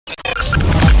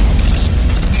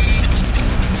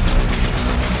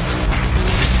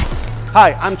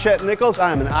Hi, I'm Chet Nichols.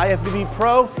 I'm an IFBB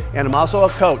pro and I'm also a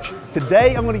coach.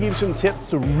 Today I'm going to give you some tips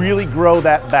to really grow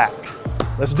that back.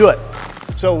 Let's do it.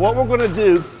 So what we're going to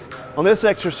do on this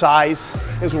exercise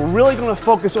is we're really going to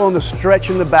focus on the stretch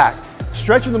in the back.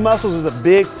 Stretching the muscles is a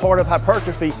big part of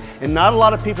hypertrophy and not a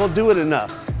lot of people do it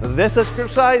enough. This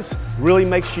exercise really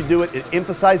makes you do it. It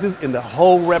emphasizes in the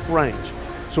whole rep range.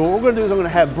 So what we're going to do is I'm going to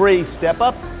have Bree step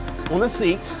up on the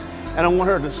seat and I want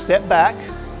her to step back.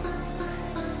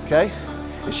 Okay,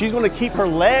 and she's going to keep her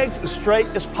legs as straight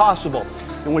as possible.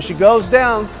 And when she goes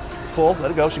down, pull,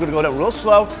 let it go. She's going to go down real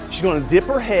slow. She's going to dip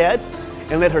her head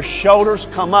and let her shoulders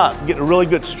come up. Get a really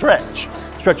good stretch.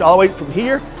 Stretch all the way from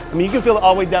here. I mean, you can feel it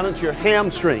all the way down into your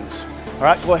hamstrings. All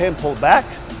right, go ahead and pull it back.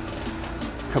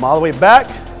 Come all the way back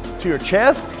to your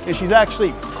chest. And she's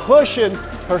actually pushing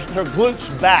her glutes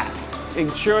back,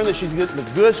 ensuring that she's getting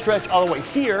a good stretch all the way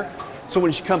here. So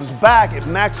when she comes back, it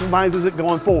maximizes it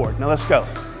going forward. Now let's go.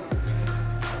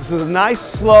 This is a nice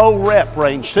slow rep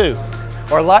range too,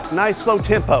 or a nice slow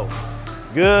tempo.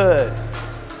 Good.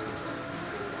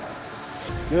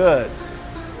 Good.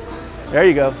 There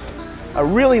you go. I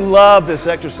really love this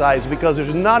exercise because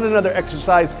there's not another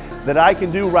exercise that I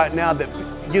can do right now that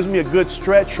gives me a good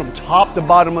stretch from top to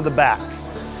bottom of the back.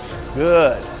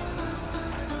 Good.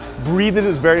 Breathing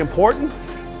is very important.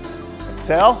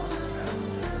 Exhale.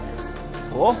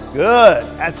 Cool. Good.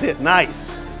 That's it.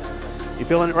 Nice. You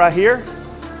feeling it right here?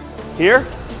 Here,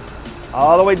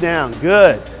 all the way down,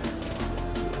 good.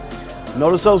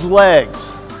 Notice those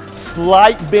legs,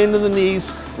 slight bend in the knees.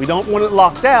 We don't want it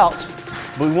locked out,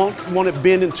 but we won't want it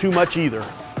bending too much either.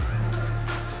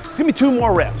 Let's give me 2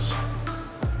 more reps.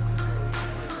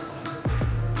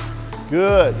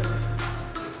 Good.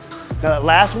 Now that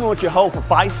last one, I want you to hold for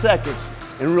 5 seconds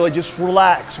and really just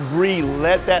relax, breathe,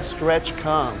 let that stretch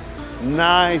come.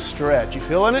 Nice stretch, you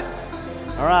feeling it?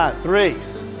 All right, 3,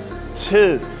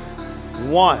 2,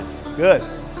 1, good.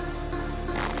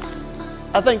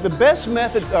 I think the best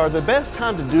method or the best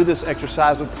time to do this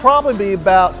exercise would probably be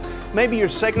about maybe your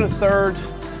second or third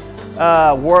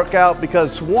workout,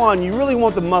 because one, you really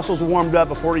want the muscles warmed up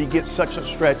before you get such a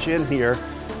stretch in here,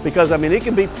 because I mean it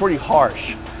can be pretty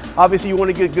harsh. Obviously you want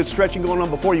to get good stretching going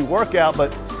on before you work out,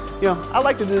 but you know, I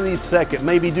like to do these second,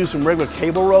 maybe do some regular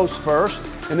cable rows first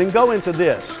and then go into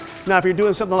this. Now if you're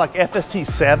doing something like FST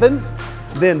 7,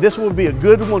 then this will be a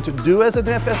good one to do as an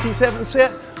FST 7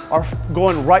 set, or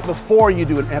going right before you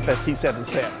do an FST 7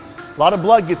 set. A lot of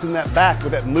blood gets in that back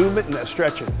with that movement and that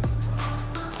stretching.